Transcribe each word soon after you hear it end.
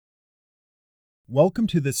Welcome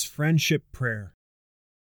to this friendship prayer.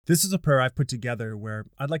 This is a prayer I've put together where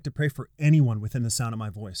I'd like to pray for anyone within the sound of my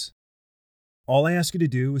voice. All I ask you to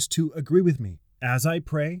do is to agree with me as I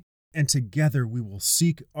pray, and together we will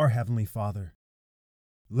seek our Heavenly Father.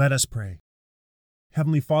 Let us pray.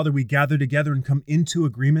 Heavenly Father, we gather together and come into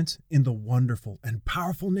agreement in the wonderful and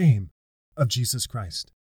powerful name of Jesus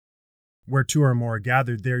Christ. Where two or more are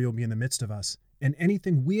gathered, there you'll be in the midst of us, and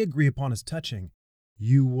anything we agree upon as touching,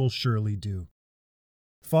 you will surely do.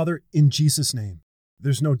 Father, in Jesus' name,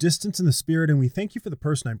 there's no distance in the Spirit, and we thank you for the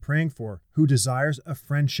person I'm praying for who desires a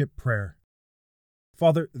friendship prayer.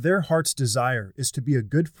 Father, their heart's desire is to be a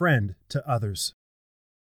good friend to others.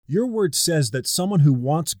 Your word says that someone who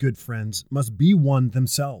wants good friends must be one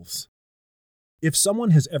themselves. If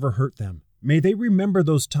someone has ever hurt them, may they remember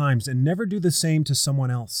those times and never do the same to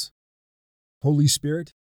someone else. Holy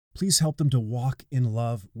Spirit, please help them to walk in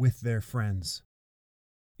love with their friends.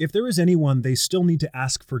 If there is anyone they still need to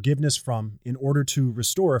ask forgiveness from in order to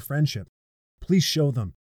restore a friendship, please show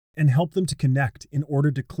them and help them to connect in order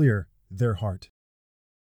to clear their heart.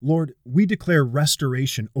 Lord, we declare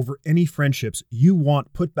restoration over any friendships you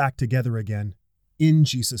want put back together again, in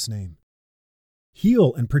Jesus' name.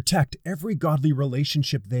 Heal and protect every godly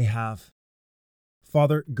relationship they have.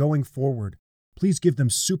 Father, going forward, please give them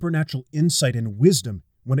supernatural insight and wisdom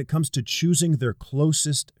when it comes to choosing their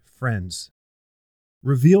closest friends.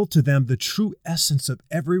 Reveal to them the true essence of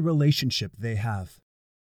every relationship they have.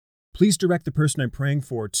 Please direct the person I'm praying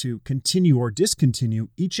for to continue or discontinue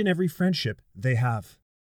each and every friendship they have.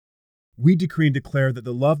 We decree and declare that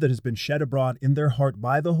the love that has been shed abroad in their heart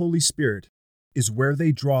by the Holy Spirit is where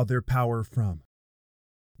they draw their power from.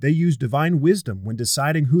 They use divine wisdom when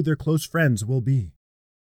deciding who their close friends will be.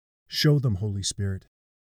 Show them, Holy Spirit.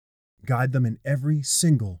 Guide them in every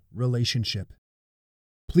single relationship.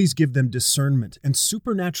 Please give them discernment and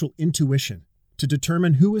supernatural intuition to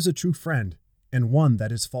determine who is a true friend and one that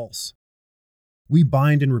is false. We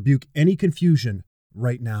bind and rebuke any confusion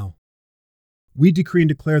right now. We decree and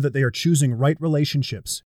declare that they are choosing right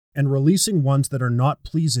relationships and releasing ones that are not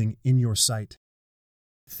pleasing in your sight.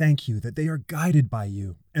 Thank you that they are guided by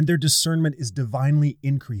you and their discernment is divinely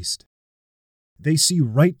increased. They see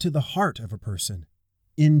right to the heart of a person,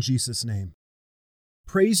 in Jesus' name.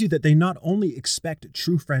 Praise you that they not only expect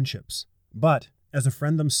true friendships, but, as a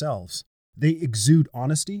friend themselves, they exude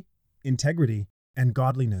honesty, integrity, and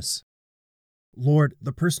godliness. Lord,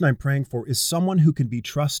 the person I'm praying for is someone who can be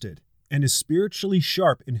trusted and is spiritually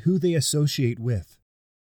sharp in who they associate with.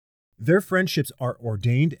 Their friendships are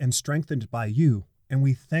ordained and strengthened by you, and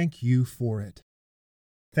we thank you for it.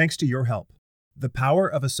 Thanks to your help, the power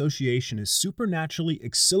of association is supernaturally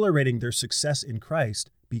accelerating their success in Christ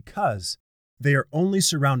because they are only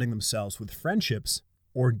surrounding themselves with friendships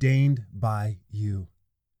ordained by you.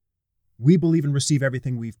 We believe and receive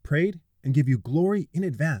everything we've prayed and give you glory in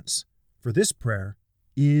advance, for this prayer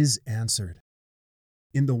is answered.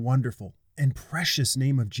 In the wonderful and precious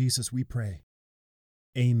name of Jesus we pray.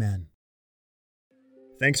 Amen.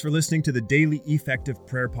 Thanks for listening to the Daily Effective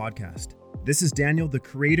Prayer Podcast. This is Daniel, the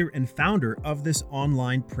creator and founder of this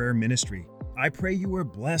online prayer ministry. I pray you are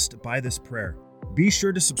blessed by this prayer. Be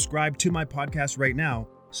sure to subscribe to my podcast right now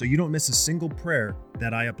so you don't miss a single prayer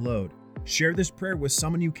that I upload. Share this prayer with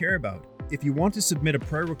someone you care about. If you want to submit a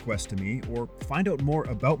prayer request to me or find out more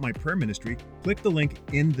about my prayer ministry, click the link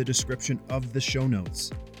in the description of the show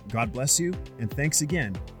notes. God bless you, and thanks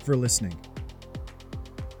again for listening.